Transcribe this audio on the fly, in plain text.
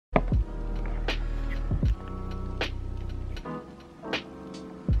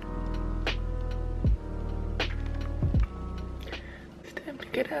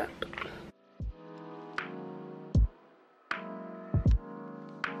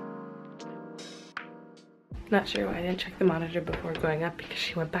Not sure why I didn't check the monitor before going up because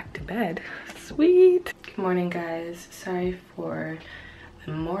she went back to bed. Sweet. Good morning, guys. Sorry for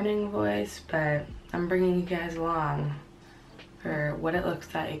the morning voice, but I'm bringing you guys along for what it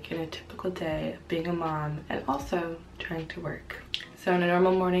looks like in a typical day of being a mom and also trying to work. So in a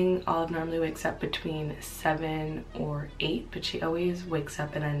normal morning, Olive normally wakes up between 7 or 8, but she always wakes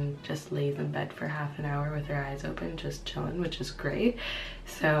up and then just lays in bed for half an hour with her eyes open, just chilling, which is great.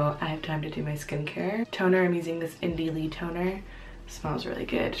 So I have time to do my skincare. Toner, I'm using this Indie Lee toner. Smells really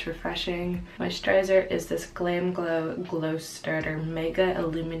good, it's refreshing. Moisturizer is this Glam Glow Glowstarter Mega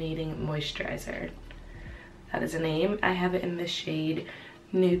Illuminating Moisturizer. That is a name. I have it in the shade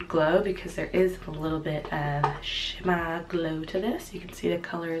Nude Glow because there is a little bit of shimmer glow to this. You can see the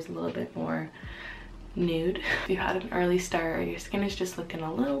color is a little bit more nude. If you had an early start or your skin is just looking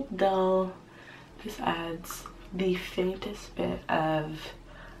a little dull, this adds the faintest bit of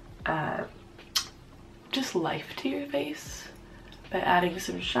just life to your face by adding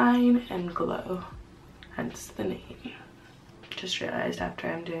some shine and glow, hence the name. Just realized after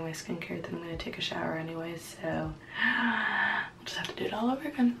I'm doing my skincare that I'm going to take a shower anyways, so I'll just have to do it all over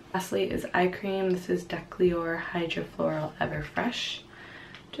again. Lastly is eye cream. This is Decleor Hydrafresh Eye Gel.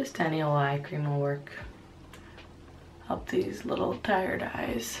 Just any old eye cream will work. Help these little tired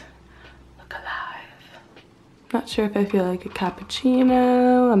eyes look alive. Not sure if I feel like a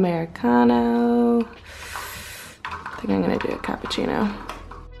cappuccino, Americano. I think I'm going to do a cappuccino.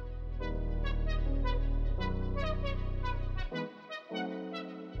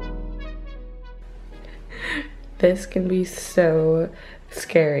 This can be so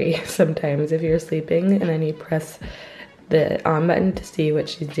scary sometimes if you're sleeping and then you press the on button to see what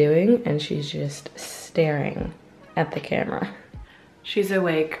she's doing and she's just staring at the camera. She's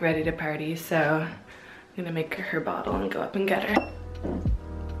awake, ready to party, so I'm gonna make her bottle and go up and get her.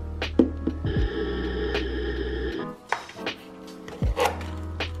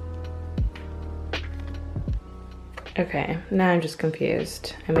 Okay, now I'm just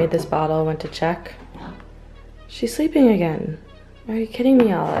confused. I made this bottle, went to check. She's sleeping again. Are you kidding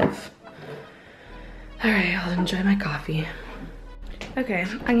me, Olive? All right, I'll enjoy my coffee. Okay,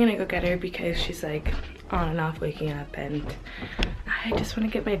 I'm gonna go get her because she's like on and off waking up and I just wanna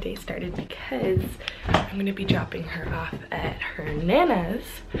get my day started because I'm gonna be dropping her off at her Nana's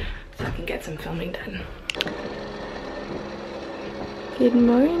so I can get some filming done. Good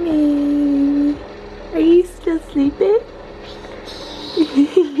morning. Are you still sleeping?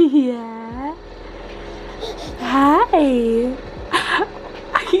 Yeah. Hi.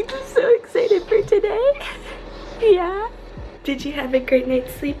 Are you just so excited for today? Yeah. Did you have a great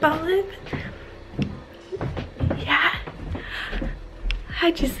night's sleep, Olive? Yeah.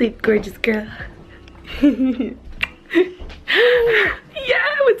 How'd you sleep, gorgeous girl? Yeah,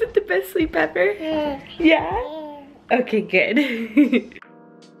 was it the best sleep ever? Yeah? Okay, good.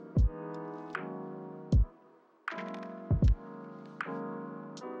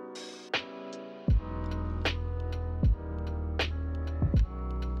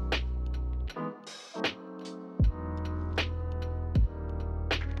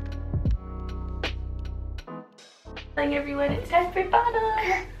 Everyone, it's time for bottle.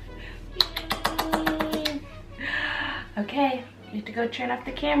 Okay, you have to go turn off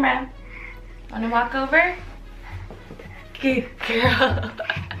the camera. Wanna walk over? Good girl.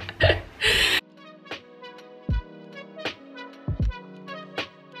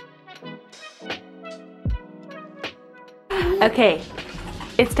 Okay,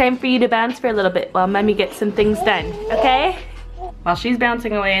 it's time for you to bounce for a little bit while Mommy gets some things done, okay? While she's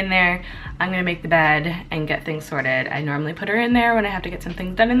bouncing away in there, I'm gonna make the bed and get things sorted. I normally put her in there when I have to get some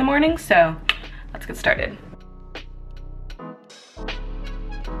things done in the morning, so let's get started.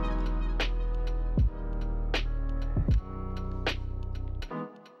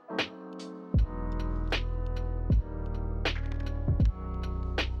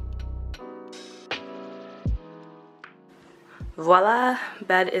 Voila,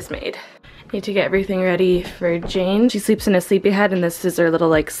 bed is made. Need to get everything ready for Jane. She sleeps in a Sleepyhead and this is her little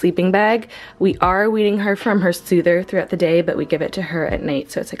like sleeping bag. We are weaning her from her soother throughout the day, but we give it to her at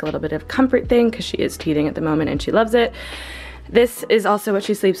night. So it's like a little bit of a comfort thing because she is teething at the moment and she loves it. This is also what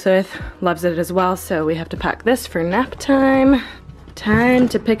she sleeps with, loves it as well. So we have to pack this for nap time. Time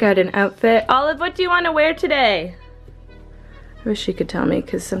to pick out an outfit. Olive, what do you want to wear today? I wish she could tell me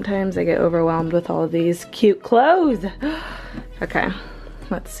because sometimes I get overwhelmed with all of these cute clothes. Okay,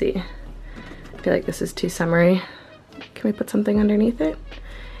 let's see. I feel like this is too summery. Can we put something underneath it?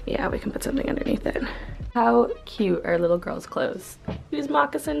 Yeah, we can put something underneath it. How cute are little girls' clothes? These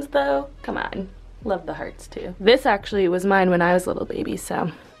moccasins though, come on. Love the hearts too. This actually was mine when I was a little baby,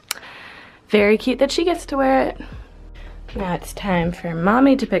 so very cute that she gets to wear it. Now it's time for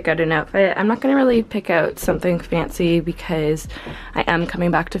mommy to pick out an outfit. I'm not gonna really pick out something fancy because I am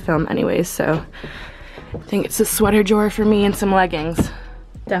coming back to film anyways, so I think it's a sweater drawer for me and some leggings.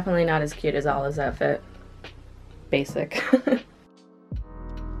 Definitely not as cute as Allah's outfit. Basic.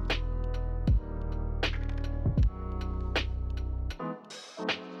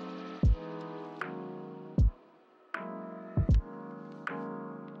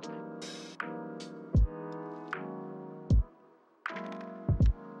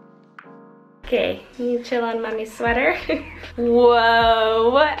 Okay, you chill on mommy's sweater. Whoa,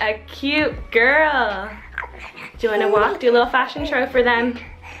 what a cute girl. Do you want to walk? Do a little fashion show for them.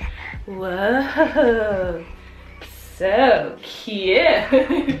 Whoa, so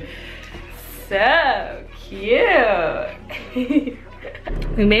cute. So cute.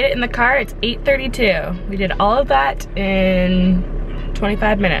 We made it in the car. It's 8:32. We did all of that in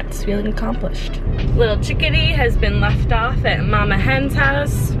 25 minutes. Feeling accomplished. Little chickadee has been left off at Mama Hen's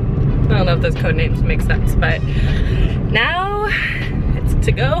house. I don't know if those code names make sense, but now it's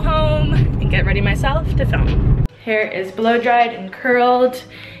to go home and get ready myself to film. Hair is blow dried and curled.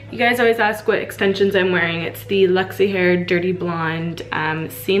 You guys always ask what extensions I'm wearing. It's the Luxy Hair Dirty Blonde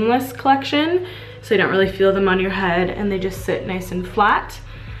Seamless collection, so you don't really feel them on your head and they just sit nice and flat.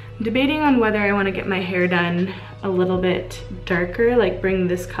 I'm debating on whether I want to get my hair done a little bit darker, like bring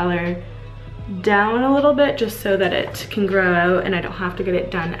this color down a little bit just so that it can grow out and I don't have to get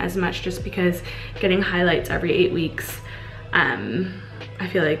it done as much, just because getting highlights every 8 weeks I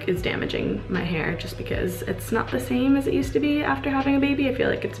feel like is damaging my hair, just because it's not the same as it used to be after having a baby. I feel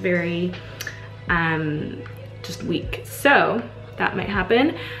like it's very just weak, so that might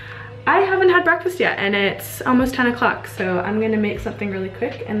happen. I haven't had breakfast yet and it's almost 10 o'clock, so I'm gonna make something really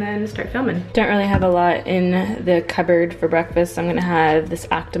quick and then start filming. Don't really have a lot in the cupboard for breakfast. I'm gonna have this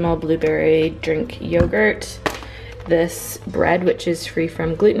Actimel blueberry drink yogurt, this bread which is free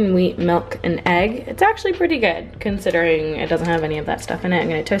from gluten, wheat, milk, and egg. It's actually pretty good considering it doesn't have any of that stuff in it. I'm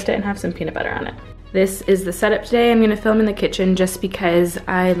gonna toast it and have some peanut butter on it. This is the setup today. I'm gonna film in the kitchen just because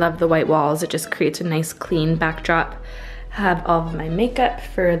I love the white walls. It just creates a nice clean backdrop. Have all of my makeup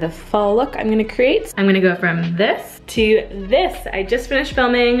for the fall look I'm gonna create. I'm gonna go from this to this. I just finished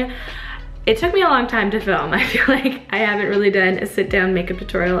filming. It took me a long time to film. I feel like I haven't really done a sit down makeup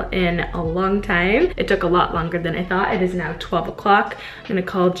tutorial in a long time. It took a lot longer than I thought. It is now 12 o'clock. I'm gonna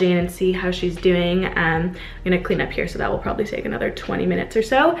call Jane and see how she's doing. I'm gonna clean up here, so that will probably take another 20 minutes or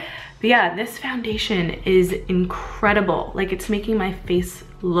so. But yeah, this foundation is incredible. Like, it's making my face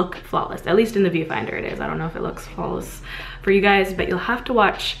look flawless. At least in the viewfinder it is. I don't know if it looks flawless for you guys, but you'll have to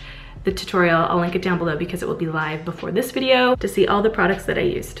watch the tutorial. I'll link it down below because it will be live before this video to see all the products that I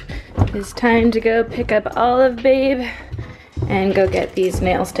used. It's time to go pick up Olive Babe and go get these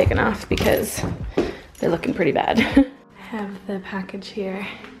nails taken off because they're looking pretty bad. I have the package here.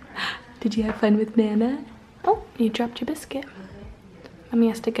 Did you have fun with Nana? Oh, you dropped your biscuit. Mommy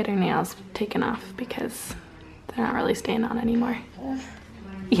has to get her nails taken off because they're not really staying on anymore.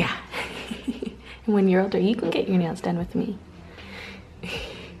 Yeah. And when you're older, you can get your nails done with me. Is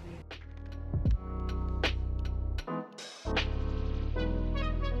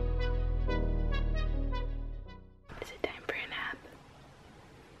it time for a nap?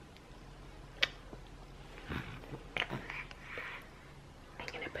 I'm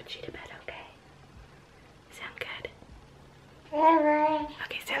gonna put you to bed, okay? Sound good?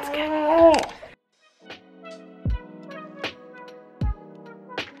 Okay, sounds good.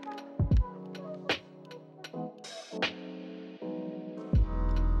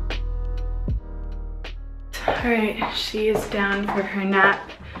 Alright, she is down for her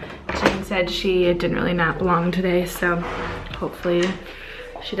nap. Jane said she didn't really nap long today, so hopefully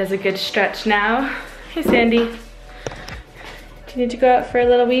she does a good stretch now. Hey Sandy, do you need to go out for a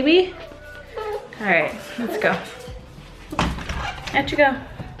little wee-wee? Alright, let's go. Out you go.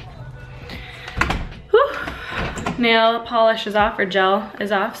 Whew. Nail polish is off, or gel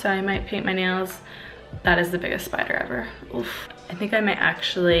is off, so I might paint my nails. That is the biggest spider ever. Oof. I think I might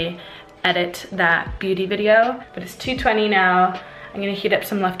actually edit that beauty video, but it's 2:20 now. I'm gonna heat up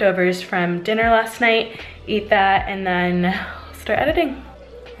some leftovers from dinner last night, eat that, and then start editing.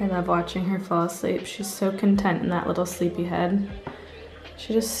 I love watching her fall asleep. She's so content in that little sleepy head.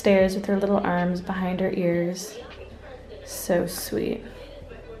 She just stares with her little arms behind her ears. So sweet.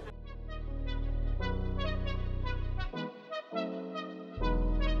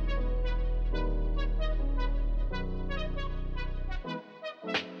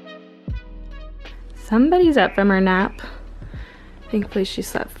 Somebody's up from her nap. Thankfully she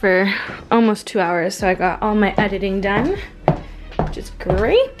slept for almost 2 hours, so I got all my editing done, which is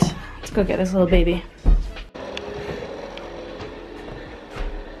great. Let's Let's go get this little baby.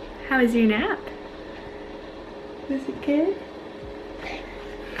 How was your nap? Was it good?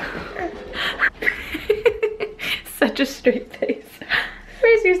 Such a straight face.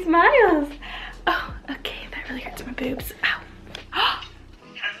 Where's your smiles? Oh, okay, that really hurts my boobs. Ow.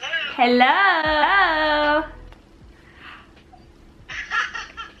 Hello. Hello.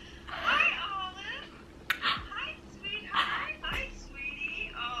 Hi, Olive. Hi, sweetheart. Hi,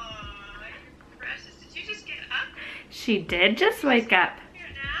 sweetie. Oh, you're precious. Did you just get up? She did just wake up. Your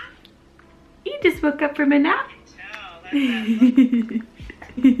nap? You just woke up from a nap? I can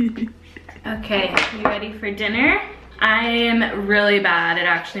tell. Okay, you ready for dinner? I am really bad at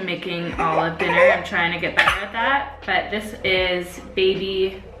actually making Olive dinner. I'm trying to get better at that. But this is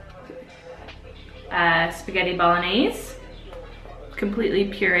baby spaghetti bolognese,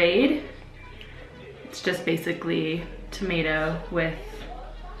 completely pureed. It's just basically tomato with,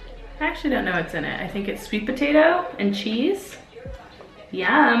 I actually don't know what's in it. I think it's sweet potato and cheese.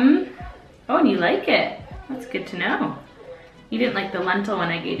 Yum. Oh, and you like it. That's good to know. You didn't like the lentil one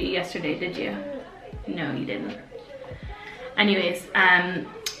I gave you yesterday, did you? No, you didn't. Anyways,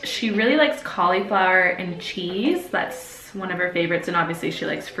 she really likes cauliflower and cheese. That's one of her favorites, and obviously she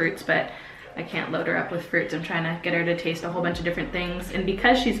likes fruits, but I can't load her up with fruits. I'm trying to get her to taste a whole bunch of different things. And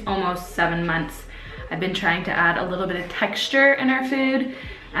because she's almost 7 months, I've been trying to add a little bit of texture in her food,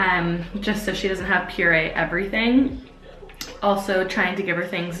 just so she doesn't have puree everything. Also trying to give her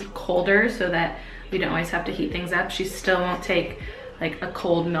things colder so that we don't always have to heat things up. She still won't take like a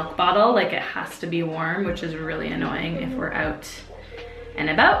cold milk bottle, like it has to be warm, which is really annoying if we're out and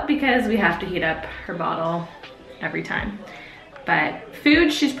about because we have to heat up her bottle every time. But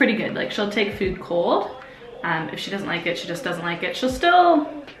food, she's pretty good. Like she'll take food cold. If she doesn't like it, she just doesn't like it. She'll still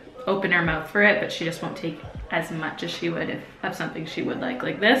open her mouth for it, but she just won't take as much as she would of something she would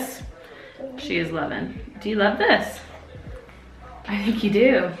like this. She is loving. Do you love this? I think you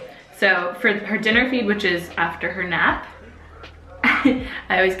do. So for her dinner feed, which is after her nap, I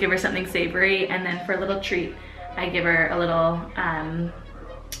always give her something savory, and then for a little treat, I give her a little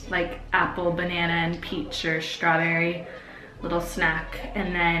like apple, banana, and peach or strawberry little snack,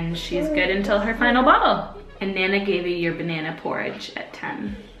 and then she's good until her final bottle. And Nana gave you your banana porridge at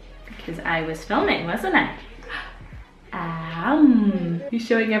 10 because I was filming, wasn't I? You're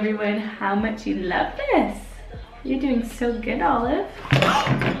showing everyone how much you love this. You're doing so good, Olive.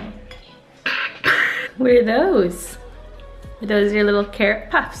 What are those? Are those your little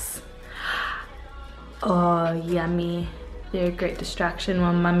carrot puffs? Oh, yummy. They're a great distraction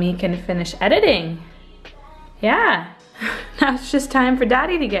while mommy can finish editing. Yeah, now it's just time for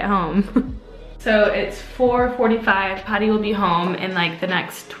daddy to get home. So it's 4:45, Patty will be home in like the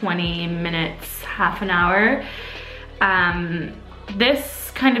next 20 minutes, half an hour.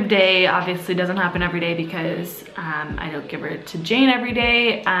 This kind of day obviously doesn't happen every day because I don't give her to Jane every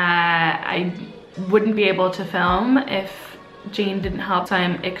day. I wouldn't be able to film if Jane didn't help, so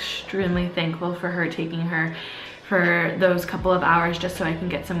I'm extremely thankful for her taking her for those couple of hours just so I can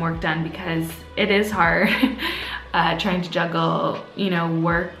get some work done, because it is hard trying to juggle, you know,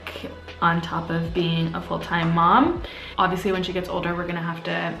 work on top of being a full-time mom. Obviously when she gets older, we're gonna have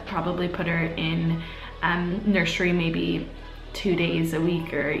to probably put her in nursery maybe 2 days a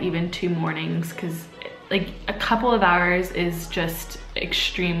week or even 2 mornings, because like a couple of hours is just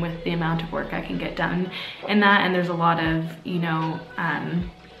extreme with the amount of work I can get done in that. And there's a lot of, you know,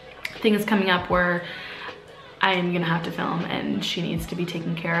 things coming up where I'm gonna have to film and she needs to be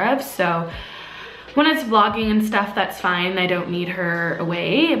taken care of. So when it's vlogging and stuff, that's fine. I don't need her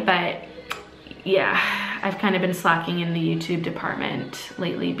away, but yeah, I've kind of been slacking in the YouTube department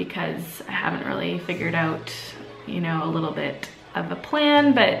lately because I haven't really figured out, you know, a little bit of a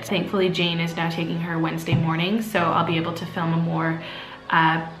plan, but thankfully Jane is now taking her Wednesday morning, so I'll be able to film a more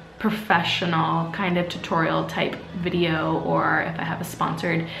professional kind of tutorial type video, or if I have a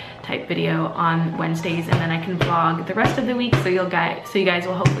sponsored type video on Wednesdays, and then I can vlog the rest of the week, so you guys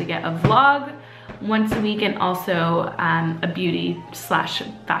will hopefully get a vlog once a week and also a beauty /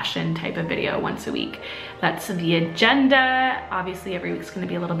 fashion type of video once a week. That's the agenda. Obviously every week's gonna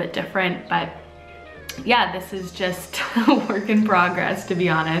be a little bit different, but yeah, this is just a work in progress, to be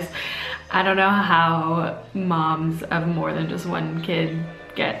honest. I don't know how moms of more than just one kid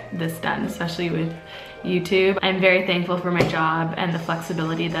get this done, especially with YouTube. I'm very thankful for my job and the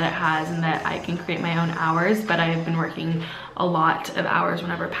flexibility that it has and that I can create my own hours, but I've been working a lot of hours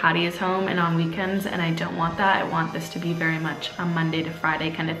whenever Patty is home and on weekends, and I don't want that. I want this to be very much a Monday to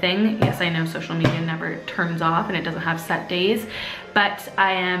Friday kind of thing. Yes, I know social media never turns off and it doesn't have set days, but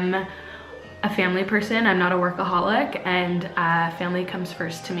I am a family person. I'm not a workaholic, and family comes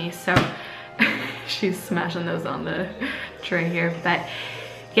first to me. So she's smashing those on the tray here. But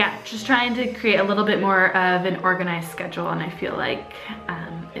yeah, just trying to create a little bit more of an organized schedule, and I feel like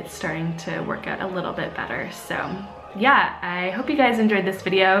it's starting to work out a little bit better. So yeah, I hope you guys enjoyed this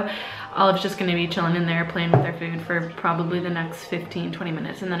video. Olive's just gonna be chilling in there playing with her food for probably the next 15-20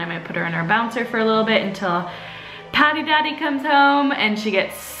 minutes, and then I might put her in our bouncer for a little bit until Patty Daddy comes home, and she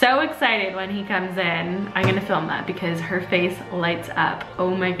gets so excited when he comes in. I'm gonna film that because her face lights up.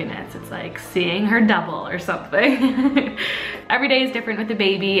 Oh my goodness, it's like seeing her double or something. Every day is different with the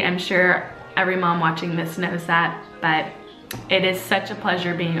baby. I'm sure every mom watching this knows that, but it is such a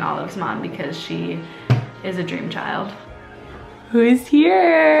pleasure being Olive's mom because she is a dream child. Who's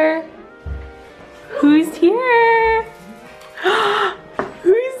here? Who's here?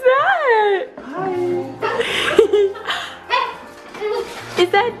 Who's that? Hi. Is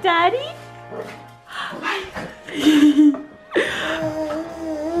that Daddy?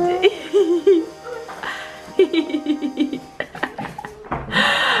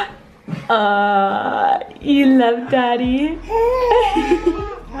 You love Daddy?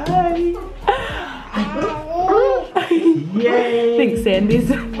 Hi. Yay! I think Sandy's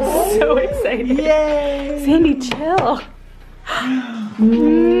so excited. Yay! Sandy, chill.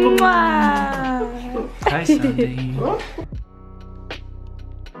 Mwah. Hi, Sandy.